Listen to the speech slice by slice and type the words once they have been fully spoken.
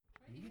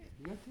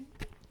You got tea?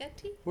 Got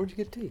tea? Where'd you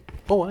get tea?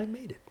 Oh, I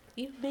made it.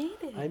 You made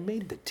it. I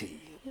made the tea.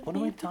 You What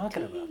am I made the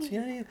talking tea. about? See,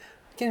 I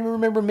can't even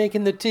remember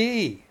making the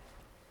tea.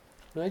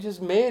 I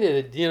just made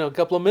it, a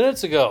couple of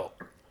minutes ago.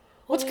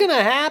 What's going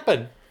to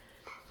happen?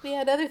 We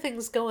had other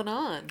things going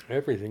on.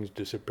 Everything's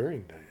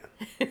disappearing,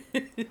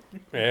 Diane.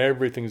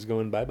 Everything's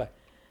going bye-bye.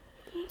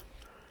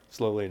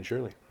 Slowly and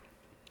surely.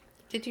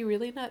 Did you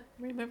really not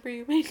remember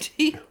you made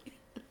tea?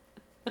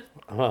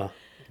 No.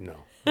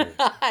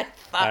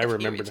 I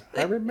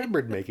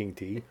remembered making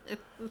tea,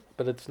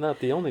 but it's not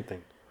the only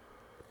thing.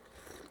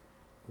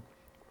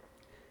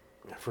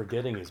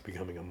 Forgetting is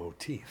becoming a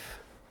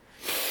motif,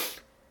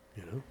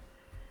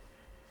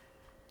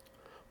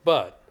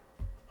 But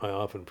I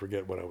often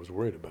forget what I was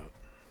worried about,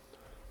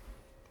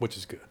 which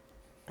is good.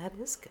 That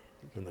is good.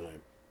 And then I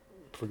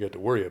forgetting to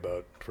worry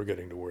about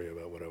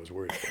what I was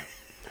worried about,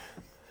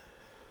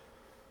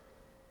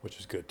 which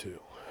is good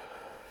too.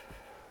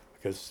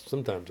 Because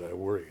sometimes I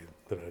worry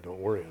that I don't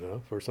worry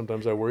enough, or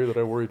sometimes I worry that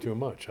I worry too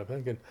much. I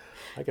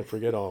can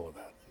forget all of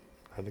that.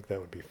 I think that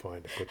would be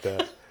fine to put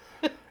that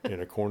in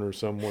a corner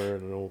somewhere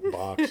in an old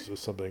box or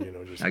something,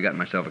 just... I got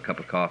myself a cup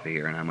of coffee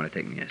here, and I'm going to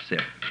take me a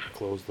sip.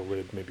 Close the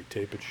lid, maybe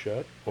tape it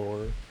shut,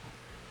 or,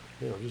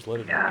 just let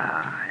it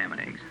ham and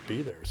eggs.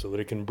 be there so that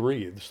it can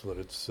breathe, so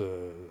that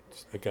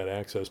it got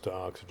access to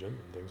oxygen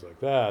and things like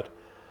that,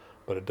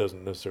 but it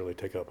doesn't necessarily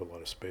take up a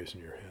lot of space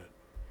in your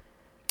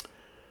head.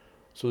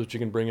 So that you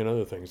can bring in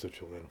other things that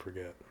you'll then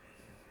forget.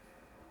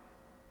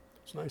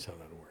 It's nice how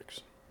that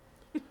works.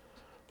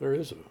 There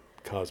is a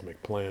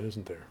cosmic plan,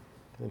 isn't there?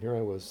 And here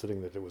I was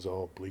sitting that it was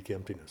all bleak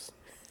emptiness.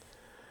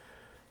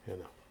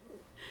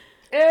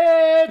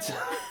 It's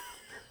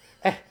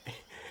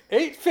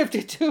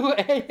 8:52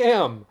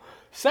 a.m.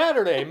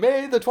 Saturday,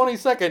 May the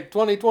 22nd,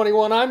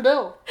 2021. I'm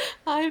Bill.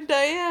 I'm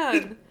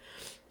Diane.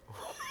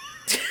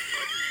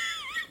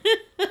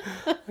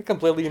 I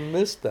completely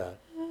missed that.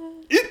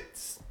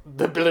 It's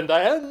the Bill and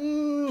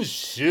Diane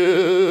Show.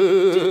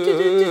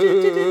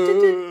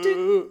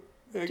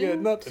 I got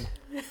nothing.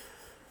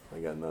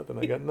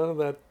 I got none of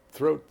that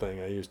throat thing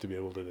I used to be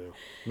able to do.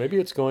 Maybe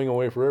it's going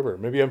away forever.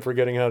 Maybe I'm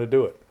forgetting how to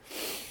do it.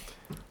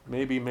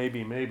 Maybe.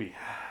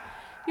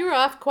 You were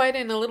off quite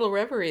in a little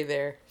reverie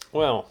there.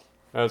 Well,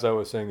 as I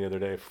was saying the other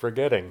day,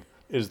 forgetting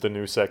is the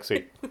new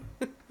sexy.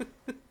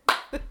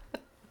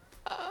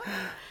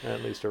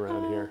 At least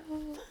around here.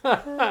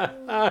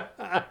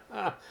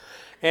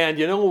 And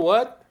you know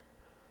what?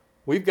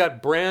 We've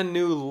got brand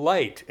new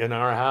light in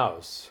our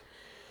house.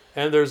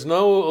 And there's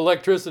no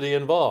electricity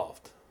involved.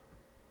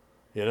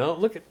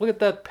 Look at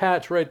that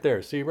patch right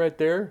there. See right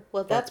there?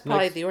 Well, that's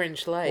probably the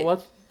orange light,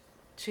 well,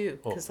 too,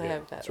 because I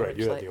have that that's right. orange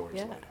You light. have the orange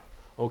Yeah. light.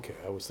 Okay,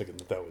 I was thinking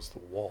that was the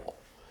wall.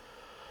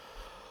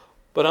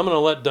 But I'm going to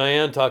let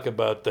Diane talk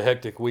about the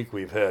hectic week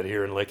we've had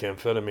here in Lake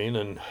Amphetamine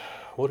and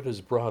what it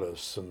has brought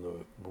us in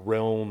the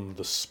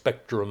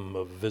spectrum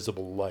of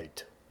visible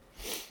light.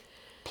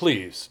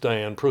 Please,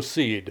 Diane,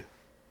 proceed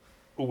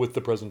with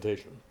the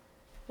presentation.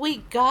 We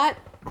got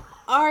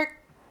our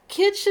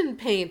kitchen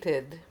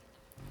painted.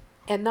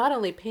 And not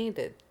only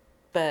painted,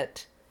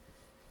 but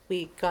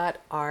we got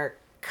our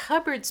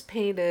cupboards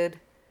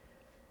painted.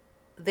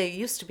 They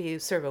used to be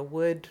sort of a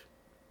wood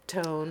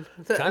tone.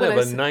 Kind of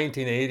a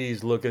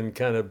 1980s looking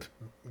kind of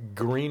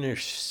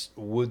greenish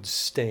wood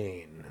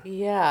stain.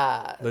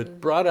 Yeah.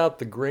 That brought out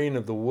the grain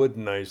of the wood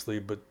nicely,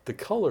 but the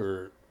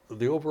color,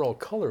 the overall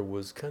color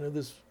was kind of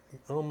this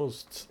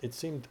it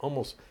seemed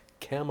almost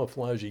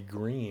camouflagey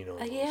green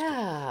almost.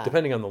 Yeah.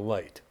 Depending on the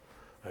light,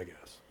 I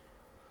guess.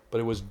 But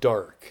it was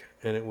dark.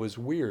 And it was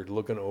weird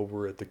looking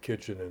over at the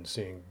kitchen and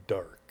seeing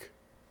dark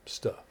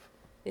stuff.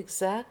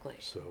 Exactly.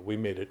 So we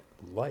made it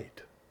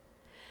light.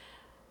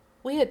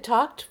 We had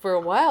talked for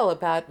a while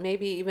about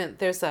maybe even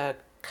there's a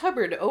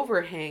cupboard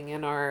overhang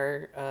in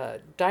our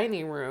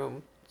dining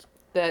room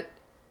that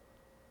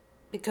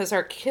because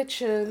our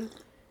kitchen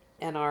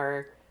and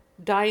our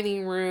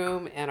dining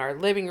room and our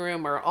living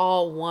room are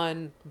all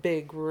one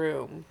big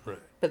room. Right.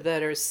 But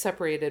that are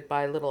separated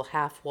by little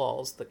half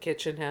walls. The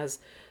kitchen has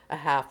a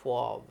half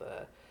wall.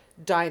 The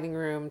dining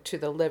room to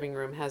the living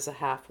room has a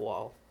half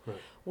wall, right.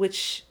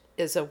 Which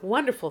is a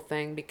wonderful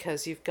thing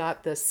because you've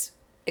got this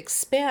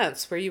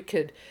expanse where you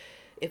could,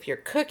 if you're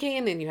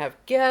cooking and you have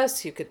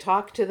guests, you could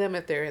talk to them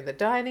if they're in the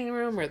dining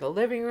room or the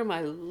living room.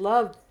 I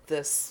love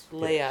this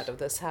layout of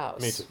this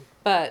house. Me too.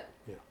 But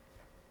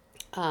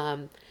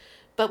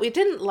we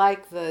didn't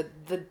like the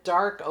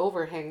dark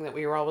overhang that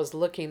we were always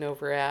looking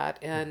over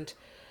at,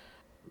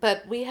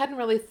 but we hadn't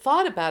really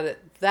thought about it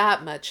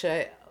that much.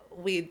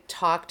 We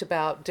talked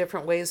about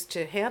different ways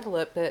to handle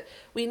it, but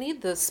we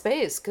need the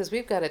space because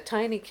we've got a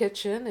tiny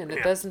kitchen and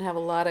it doesn't have a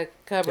lot of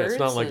cupboards. It's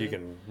not like you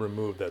can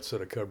remove that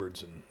set of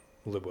cupboards and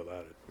live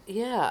without it.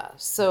 Yeah,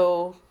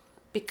 so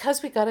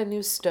because we got a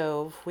new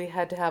stove, we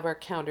had to have our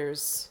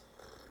counters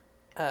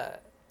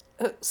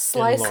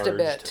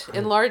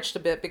enlarged a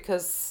bit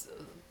because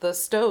the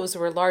stoves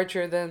were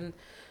larger than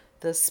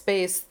the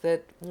space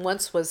that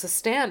once was a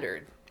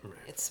standard. Right.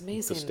 It's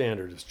amazing. The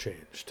standard has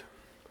changed.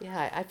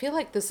 Yeah, I feel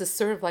like this is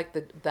sort of like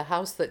the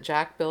house that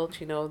Jack built,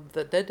 the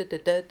da da da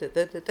da da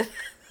da da.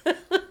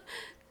 Da.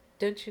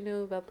 Don't you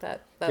know about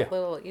that? Yeah. That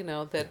little, that Yeah,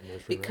 nursery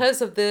rhyme.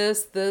 because of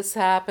this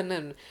happened,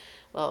 and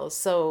well,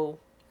 so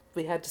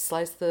we had to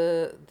slice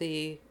the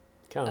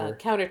Counter.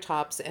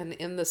 countertops, and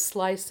in the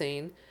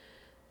slicing,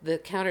 the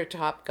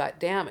countertop got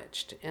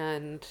damaged,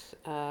 and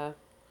I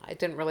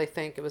didn't really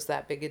think it was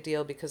that big a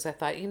deal because I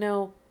thought,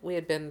 we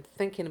had been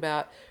thinking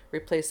about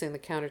replacing the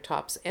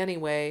countertops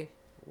anyway.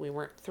 We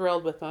weren't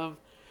thrilled with them,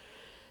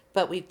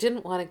 but we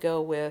didn't want to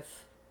go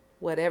with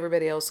what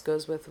everybody else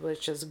goes with,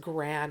 which is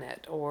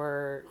granite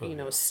or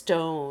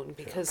stone,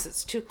 because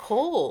it's too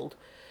cold,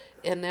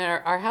 and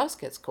our house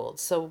gets cold.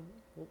 So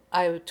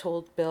I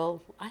told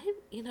Bill, I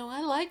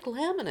like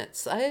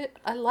laminates.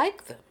 I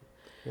like them.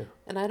 Yeah.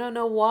 And I don't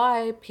know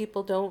why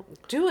people don't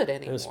do it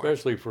anymore. And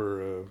especially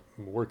for a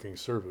working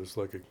surface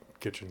like a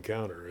kitchen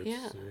counter. It's,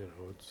 Yeah.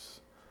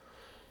 it's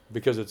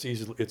because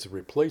it's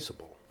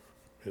replaceable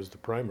is the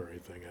primary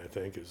thing, I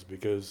think, is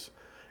because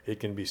it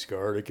can be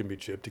scarred, it can be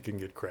chipped, it can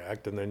get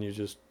cracked, and then you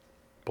just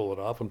pull it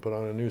off and put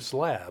on a new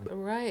slab,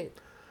 Right.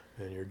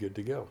 and you're good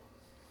to go.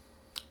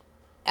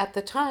 At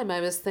the time,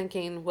 I was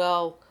thinking,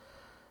 well,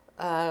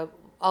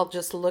 I'll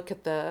just look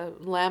at the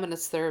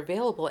laminates that are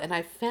available, and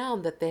I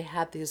found that they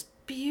had these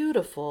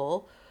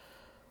beautiful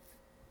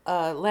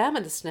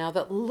laminates now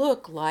that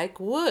look like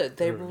wood.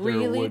 They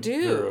really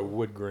do. They're a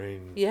wood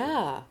grain.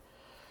 Yeah.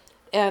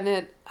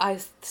 And I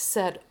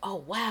said,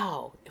 oh,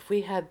 wow, if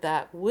we had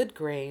that wood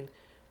grain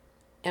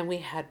and we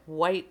had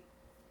white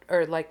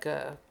or like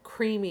a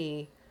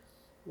creamy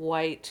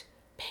white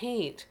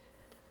paint,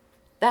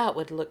 that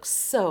would look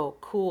so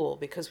cool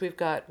because we've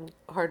got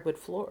hardwood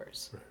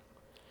floors. Right.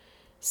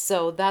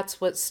 So that's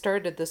what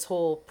started this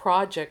whole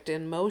project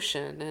in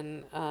motion.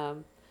 And I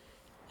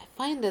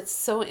find it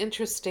so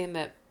interesting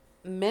that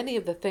many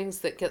of the things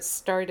that get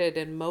started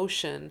in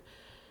motion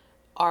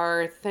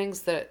are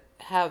things that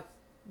have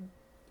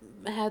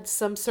had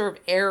some sort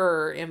of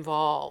error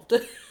involved.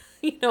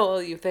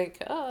 You think,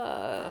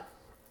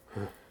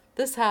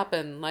 this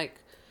happened.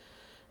 Like,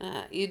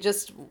 you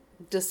just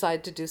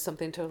decide to do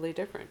something totally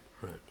different.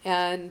 Right.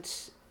 And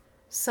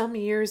some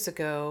years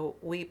ago,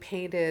 we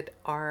painted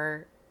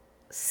our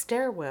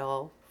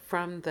stairwell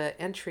from the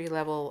entry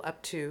level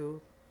up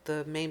to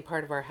the main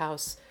part of our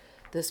house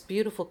this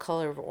beautiful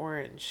color of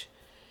orange.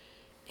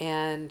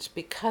 And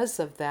because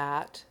of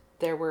that,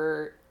 there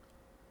were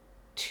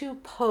 2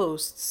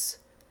 posts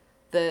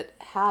that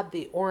had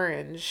the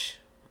orange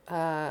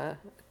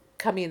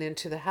coming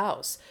into the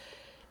house.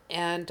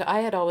 And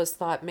I had always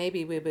thought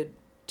maybe we would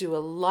do a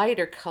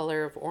lighter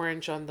color of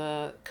orange on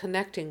the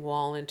connecting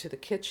wall into the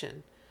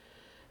kitchen.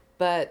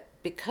 But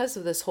because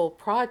of this whole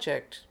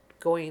project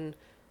going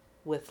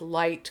with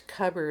light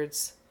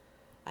cupboards,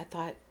 I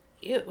thought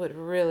it would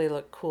really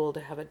look cool to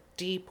have a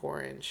deep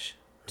orange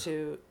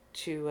to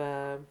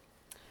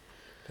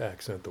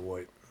accent the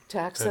white.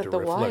 accent and the to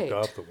reflect white.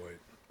 off the white.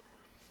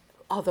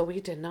 Although we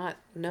did not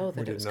know that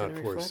We it did was not going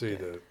to reflect foresee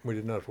it. we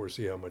did not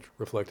foresee how much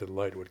reflected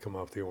light would come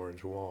off the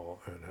orange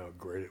wall and how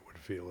great it would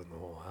feel in the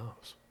whole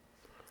house.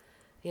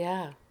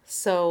 Yeah.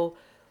 So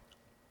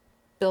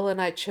Bill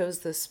and I chose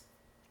this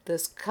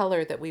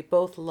color that we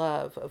both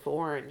love of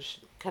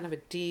orange, kind of a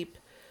deep,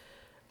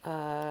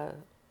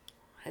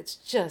 it's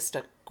just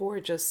a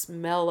gorgeous,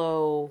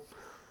 mellow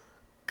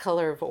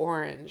color of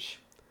orange.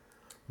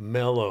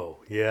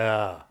 Mellow,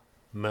 yeah,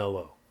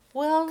 mellow.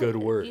 Well, Good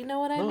word. you know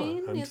what I No,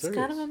 mean? I'm It's serious.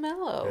 kind of a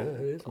mellow Yeah,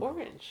 it is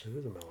orange. Mellow. It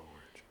is a mellow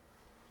orange.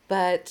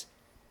 But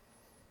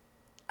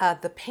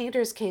the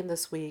painters came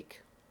this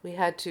week. We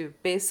had to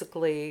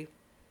basically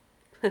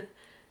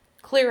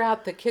clear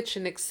out the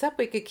kitchen, except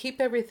we could keep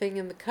everything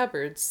in the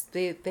cupboards.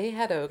 They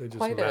had They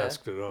just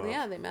masked it off.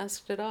 Yeah, they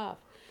masked it off.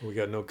 We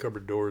got no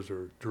cupboard doors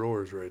or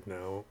drawers right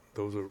now.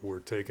 Those were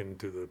taken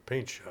to the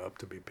paint shop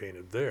to be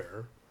painted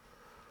there.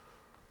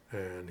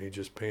 And he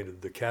just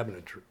painted the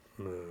cabinet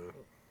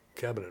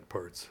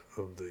parts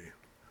of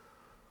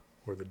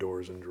where the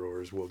doors and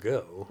drawers will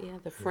go. Yeah,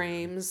 the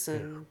frames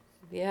and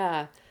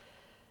yeah.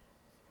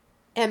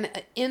 And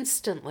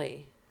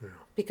instantly,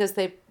 because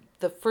the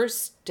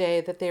first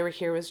day that they were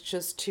here was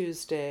just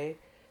Tuesday,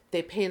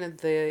 they painted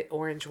the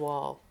orange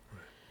wall.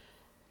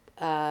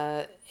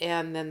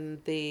 And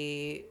then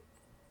the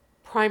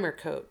primer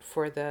coat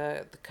for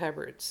the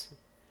cupboards.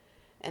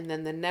 And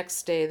then the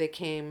next day they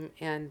came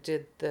and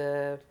did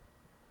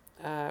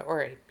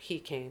he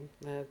came.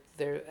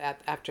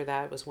 After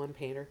that it was one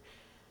painter.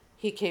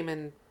 He came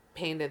and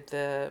painted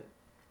the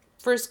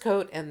first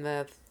coat, and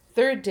the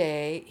third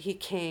day he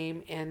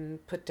came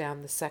and put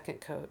down the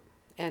second coat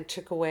and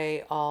took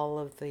away all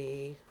of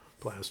the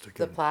Plastic.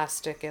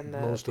 plastic and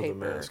the most paper. of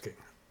the masking.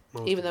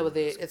 Even though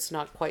it's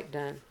not quite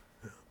done.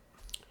 Yeah.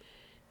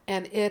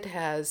 And it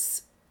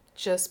has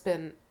just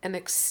been an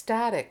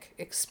ecstatic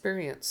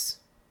experience.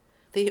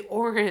 The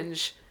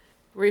orange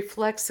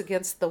reflects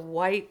against the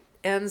white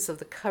ends of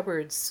the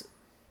cupboards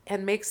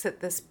and makes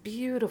it this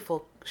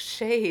beautiful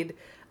shade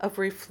of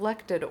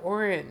reflected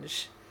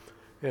orange.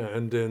 Yeah,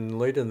 and then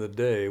late in the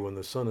day, when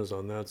the sun is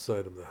on that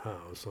side of the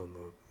house, on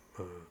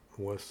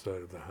west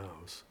side of the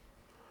house.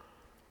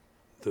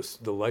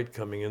 The light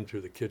coming in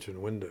through the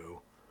kitchen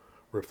window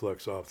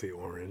reflects off the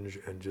orange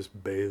and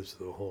just bathes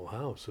the whole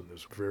house in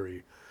this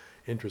very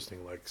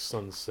interesting, like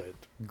sunset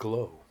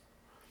glow,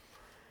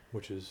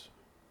 which is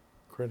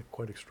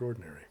quite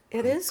extraordinary.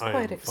 It is I am quite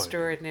finding.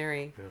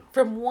 extraordinary. Yeah.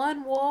 From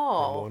one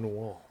wall. From one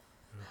wall.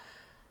 Yeah.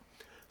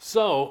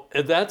 So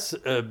that's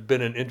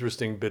been an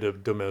interesting bit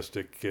of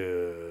domestic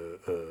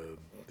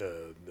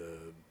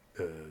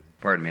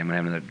Pardon me, I'm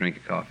having another drink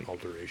of coffee.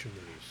 alteration.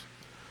 It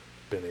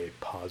has been a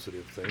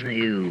positive thing.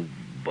 You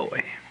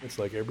boy, It's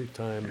like every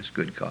time it's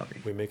good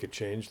coffee. we make a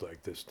change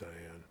like this,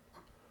 Diane,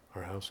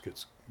 our house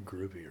gets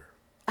groovier.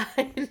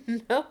 I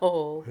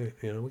know.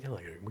 You know, we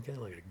got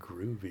like a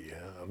groovy.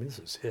 I mean, this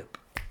is hip.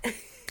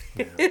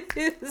 Yeah. It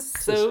is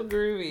so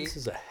groovy. This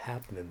is a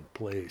happening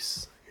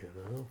place. You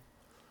know,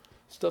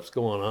 stuff's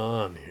going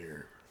on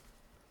here.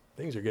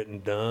 Things are getting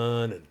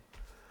done, and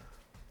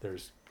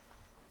there's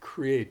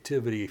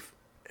creativity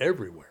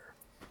everywhere.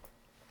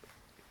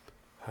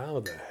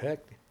 How the heck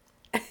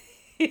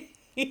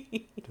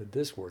did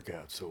this work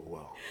out so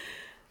well?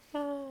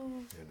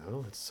 You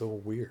know, it's so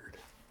weird.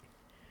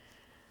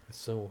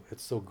 It's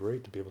so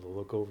great to be able to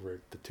look over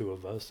at the two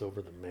of us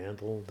over the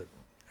mantle that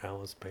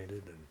Alice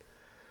painted, and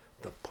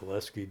the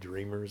Pulaski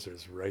Dreamers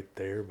is right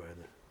there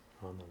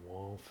on the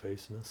wall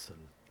facing us, and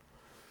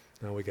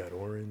now we got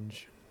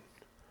orange.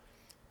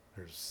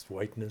 And there's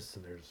whiteness,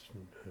 and there's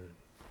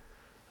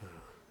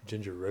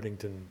Ginger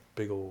Reddington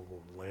big old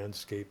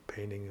landscape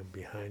painting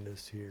behind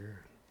us here.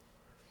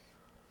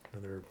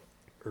 Another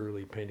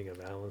early painting of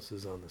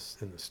Alice's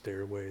in the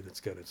stairway that's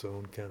got its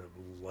own kind of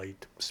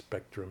light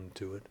spectrum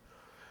to it,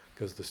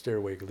 because the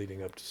stairway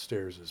leading up to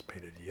stairs is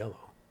painted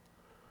yellow,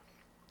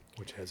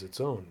 which has its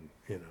own,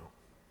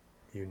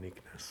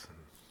 uniqueness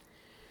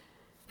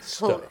and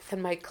stuff.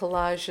 And my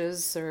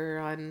collages are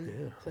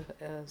on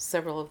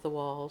several of the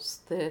walls.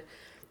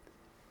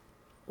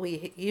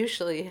 We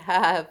usually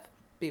have,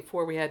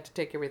 before we had to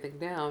take everything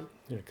down,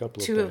 A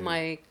couple two of times.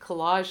 my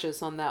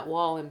collages on that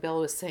wall, and Bill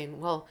was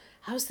saying, well,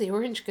 how's the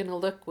orange going to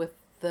look with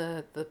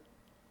the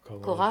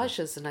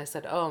collages? And I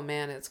said, oh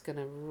man, it's going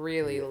to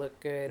really look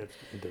good.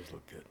 It does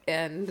look good.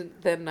 And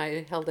then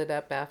I held it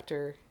up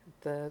after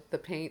the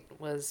paint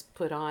was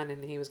put on,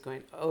 and he was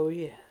going, oh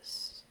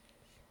yes.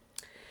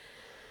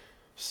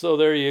 So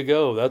there you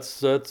go.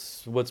 That's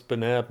what's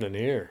been happening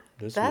here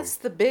this That's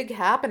week. the big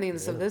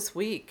happenings of Yeah. this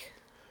week.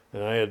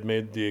 And I had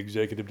made the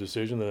executive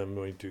decision that I'm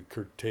going to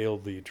curtail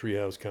the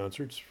Treehouse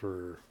concerts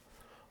for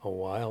a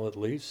while at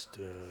least,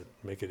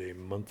 make it a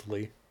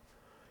monthly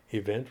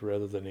event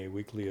rather than a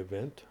weekly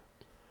event.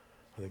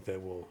 I think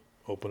that will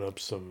open up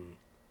some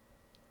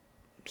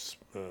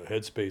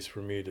headspace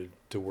for me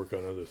to work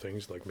on other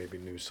things, like maybe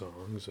new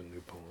songs and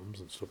new poems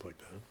and stuff like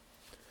that.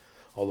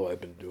 Although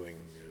I've been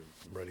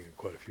writing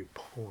quite a few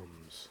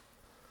poems.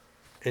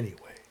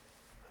 Anyway,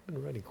 I've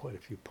been writing quite a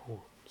few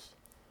poems.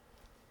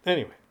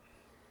 Anyway,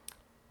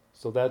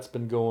 so that's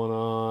been going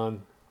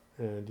on,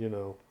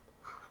 and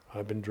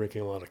I've been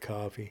drinking a lot of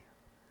coffee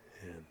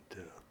and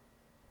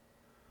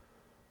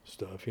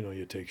stuff.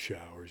 You take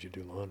showers, you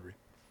do laundry,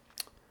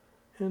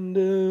 and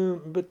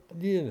but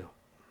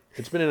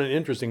it's been an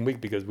interesting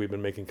week because we've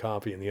been making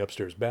coffee in the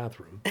upstairs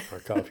bathroom, our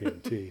coffee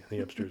and tea in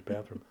the upstairs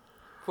bathroom,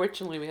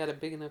 Fortunately, we had a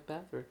big enough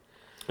bathroom.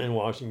 and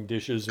washing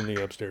dishes in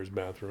the upstairs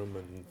bathroom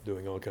and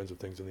doing all kinds of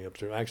things in the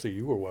upstairs. Actually,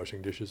 you were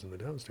washing dishes in the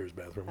downstairs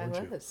bathroom, I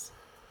weren't you? was.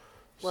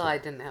 Well, So- I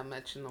didn't have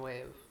much in the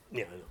way of...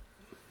 Yeah, I know.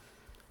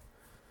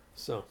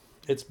 So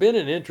it's been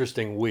an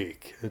interesting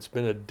week. It's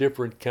been a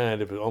different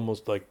kind of,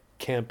 almost like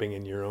camping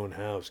in your own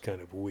house kind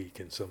of week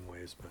in some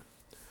ways, but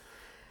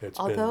it's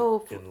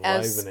Although, been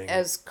as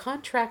enlivening.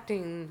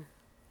 contracting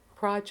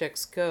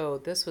projects go,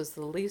 this was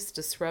the least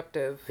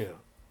disruptive Yeah,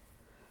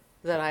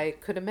 that I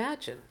could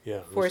imagine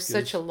yeah. for this-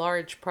 such a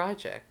large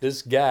project.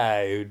 This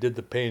guy who did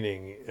the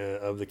painting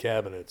of the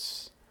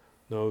cabinets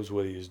knows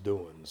what he's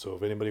doing. So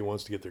if anybody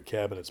wants to get their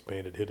cabinets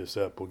painted, hit us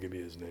up. We'll give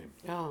you his name.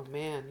 Oh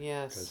man,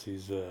 Because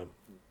yes.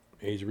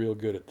 he's real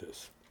good at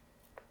this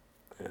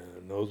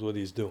and knows what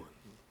he's doing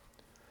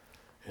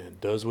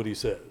and does what he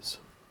says,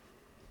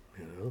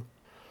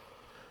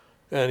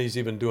 and he's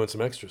even doing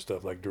some extra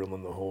stuff like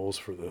drilling the holes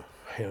for the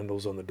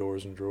handles on the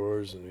doors and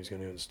drawers, and he's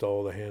going to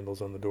install the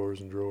handles on the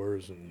doors and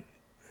drawers, and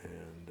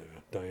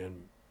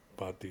Diane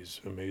bought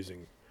these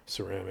amazing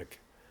ceramic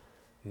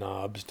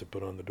knobs to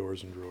put on the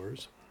doors and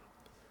drawers.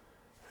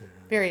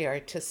 Very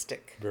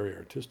artistic. Very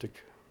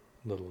artistic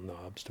little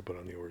knobs to put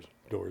on the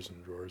doors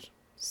and drawers.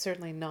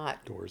 Certainly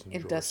not Doors and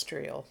drawers.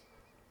 industrial.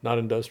 Not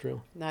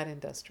industrial. Not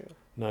industrial.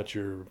 Not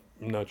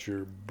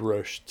your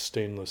brushed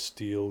stainless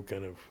steel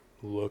kind of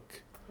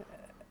look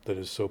that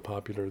is so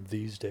popular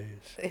these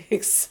days.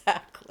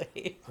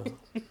 Exactly.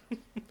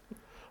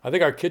 I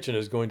think our kitchen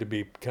is going to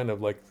be kind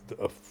of like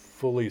a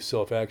fully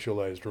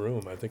self-actualized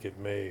room. I think it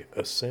may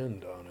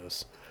ascend on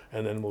us,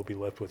 and then we'll be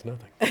left with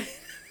nothing.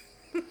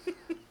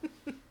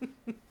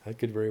 That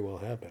could very well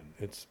happen.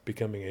 It's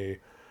becoming a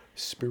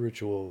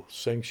spiritual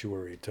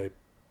sanctuary type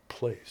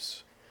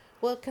place.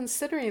 Well,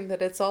 considering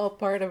that it's all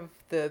part of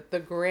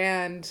the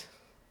grand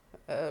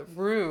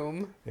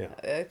room, Yeah.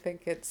 I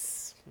think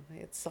it's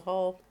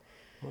all.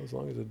 Well, as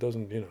long as it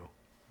doesn't,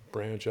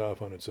 branch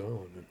off on its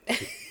own and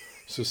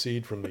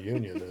secede from the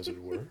union, as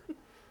it were,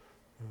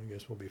 I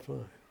guess we'll be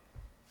fine.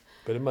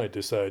 But it might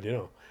decide,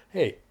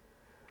 hey,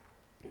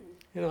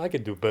 I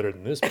could do better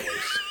than this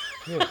place.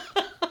 Yeah.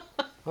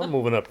 I'm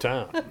moving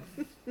uptown.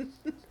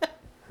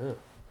 Huh.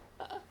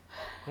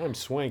 I'm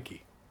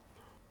swanky.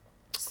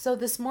 So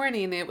this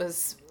morning we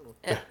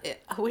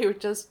were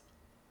just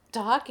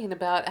talking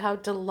about how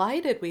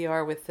delighted we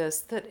are with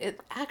this, that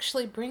it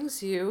actually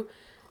brings you,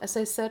 as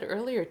I said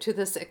earlier, to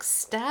this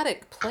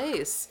ecstatic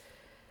place.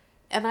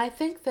 And I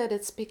think that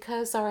it's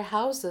because our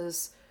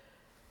houses,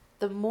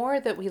 the more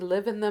that we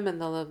live in them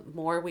and the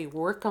more we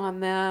work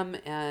on them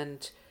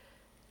and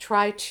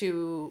try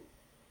to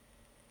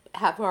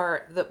have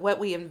what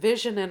we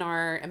envision in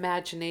our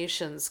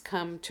imaginations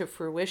come to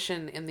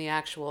fruition in the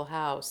actual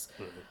house.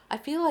 Mm-hmm. I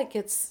feel like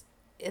it's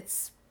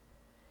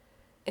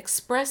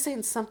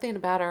expressing something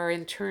about our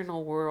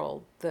internal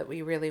world that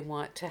we really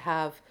want to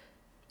have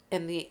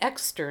in the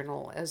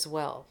external as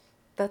well.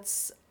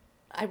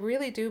 I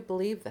really do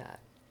believe that.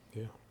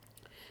 Yeah.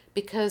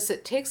 Because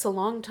it takes a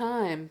long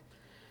time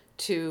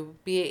to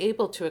be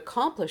able to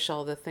accomplish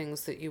all the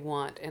things that you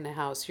want in a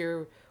house.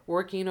 You're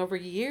working over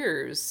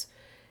years,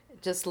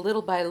 just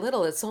little by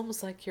little. It's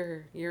almost like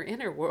your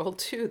inner world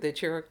too,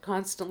 that you're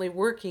constantly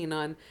working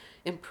on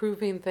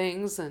improving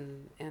things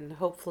and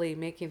hopefully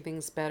making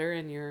things better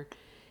in your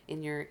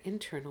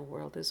internal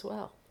world as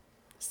well.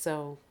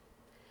 So.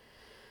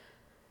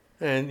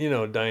 And,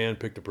 Diane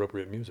picked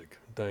appropriate music.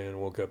 Diane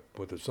woke up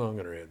with a song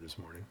in her head this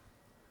morning.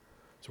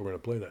 So we're going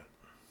to play that.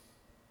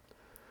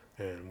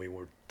 And we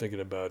were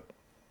thinking about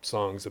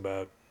songs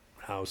about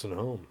house and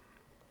home.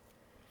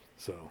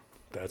 So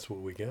that's what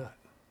we got.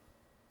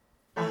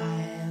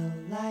 I'll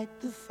light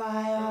the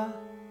fire.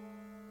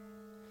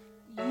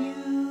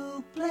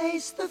 You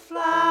place the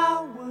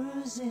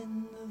flowers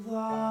in the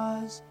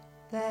vase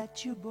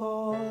that you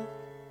bought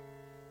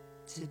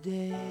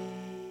today.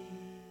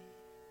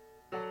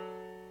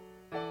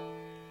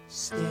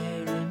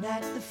 Staring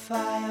at the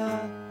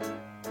fire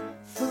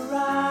for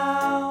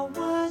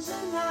hours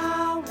and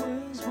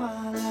hours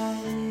while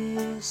I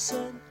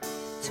listen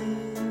to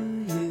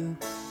you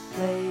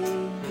play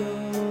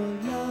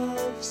your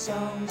love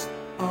songs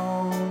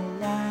all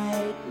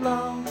night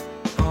long.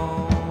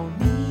 For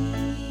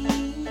me,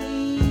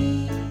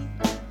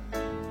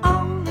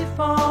 only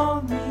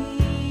for me.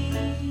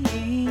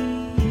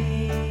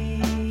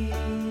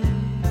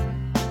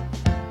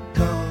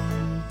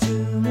 Come to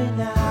me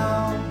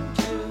now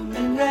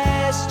and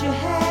rest your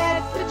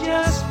head for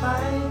just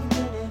 5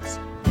 minutes.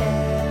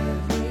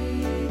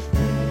 Everything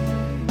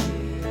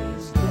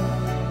is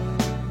done.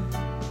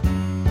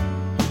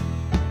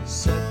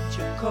 Such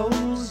a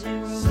cozy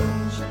room.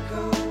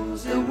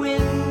 The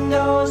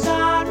windows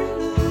are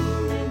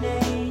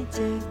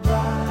illuminated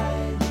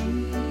by the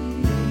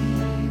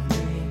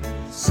evening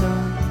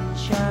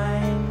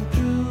sunshine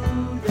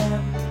through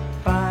them.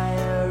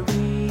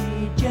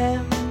 Fiery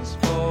gems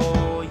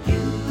for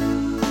you,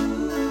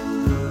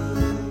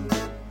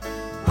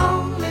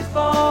 only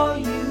for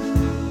you.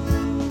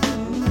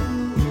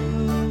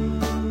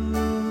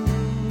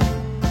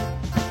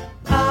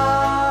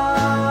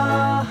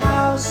 Our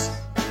house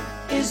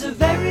is a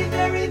very,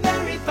 very,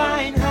 very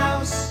fine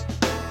house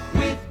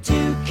with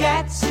 2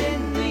 cats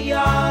in the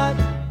yard.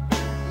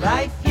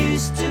 Life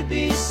used to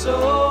be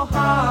so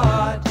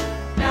hard.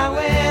 Now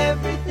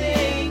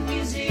everything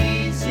is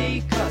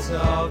easy 'cause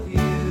of you.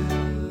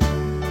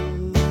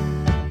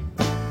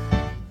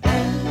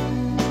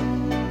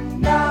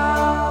 And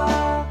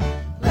la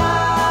la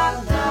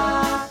la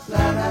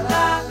la la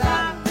la la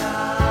la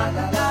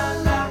la la la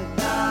la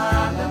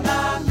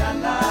la la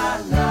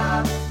la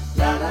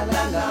la la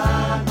la la.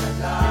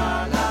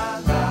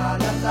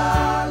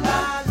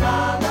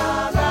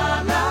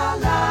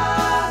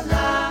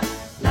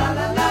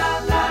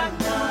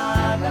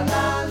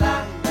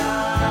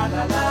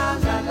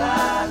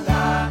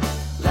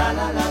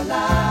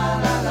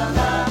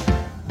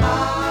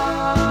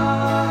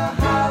 Our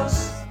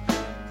house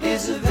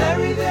is a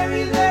very,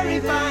 very, very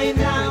fine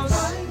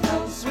house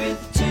with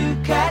 2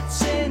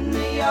 cats in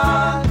the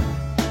yard.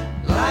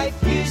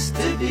 Life used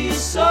to be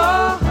so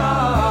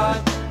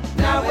hard.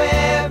 Now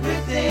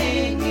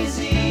everything is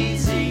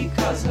easy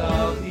 'cause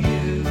of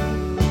you.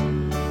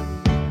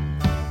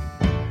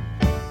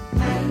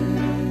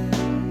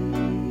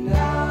 And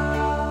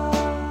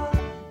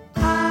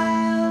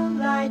I'll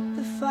light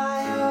the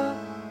fire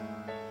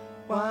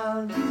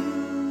while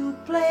you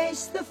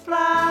place the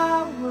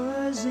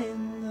flowers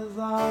in the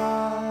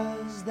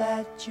vase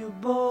that you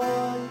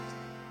bought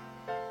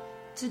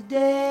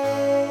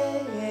today.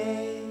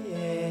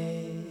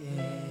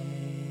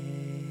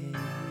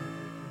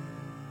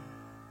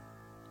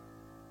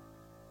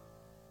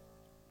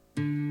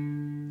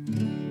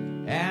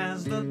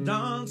 As the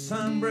dawn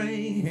sun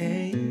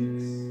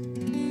breaks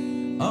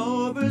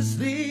over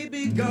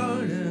sleepy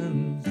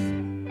gardens,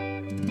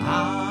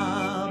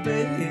 I'll be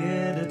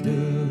here to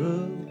do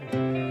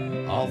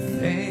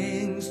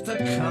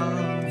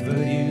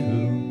comfort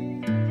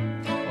you.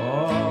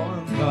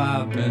 Oh, though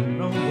I've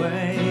been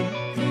away,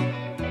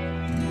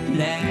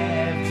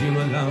 left you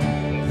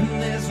alone in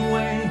this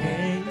way,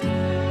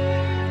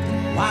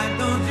 why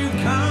don't you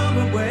come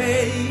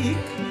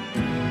awake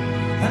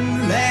and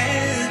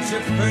let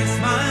your first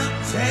smile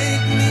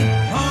take me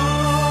home?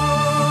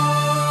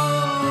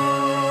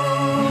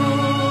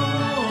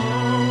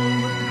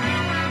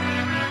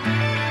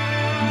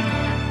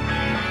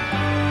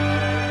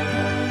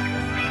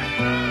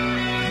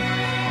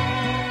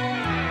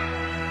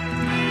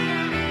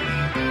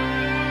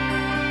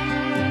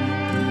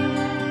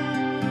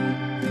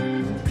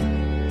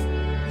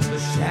 The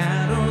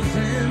shadows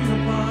in the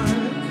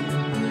park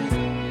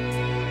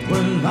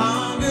were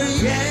longer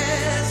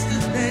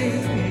yesterday,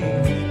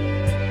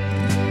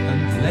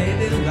 and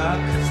Lady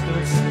Luck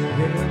stood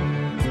still,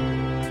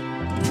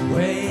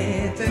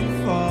 waiting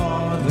for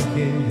the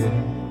kid.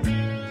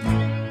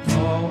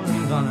 Oh,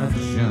 and on a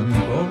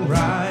jumbo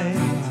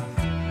ride,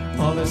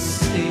 all the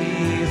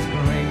seas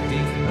great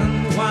deep and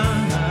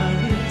wide,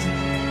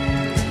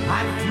 I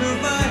flew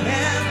my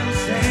heaven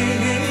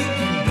saying,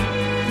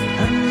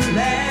 and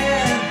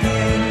let the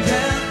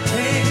angel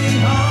take me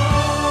home.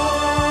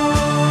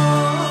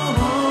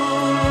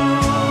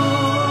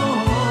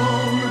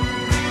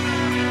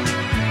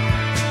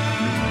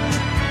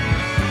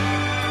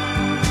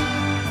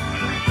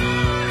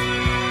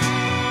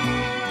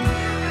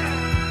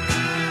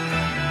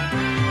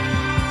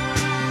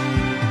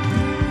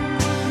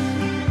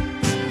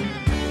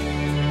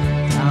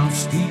 Down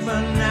steep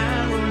and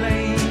narrow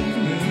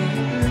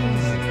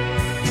lanes,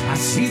 I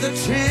see the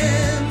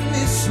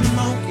chimney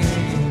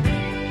smoking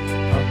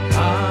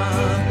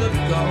upon the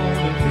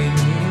golden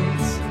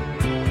fields.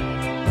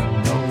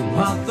 Know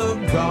what the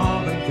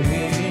robin thinks.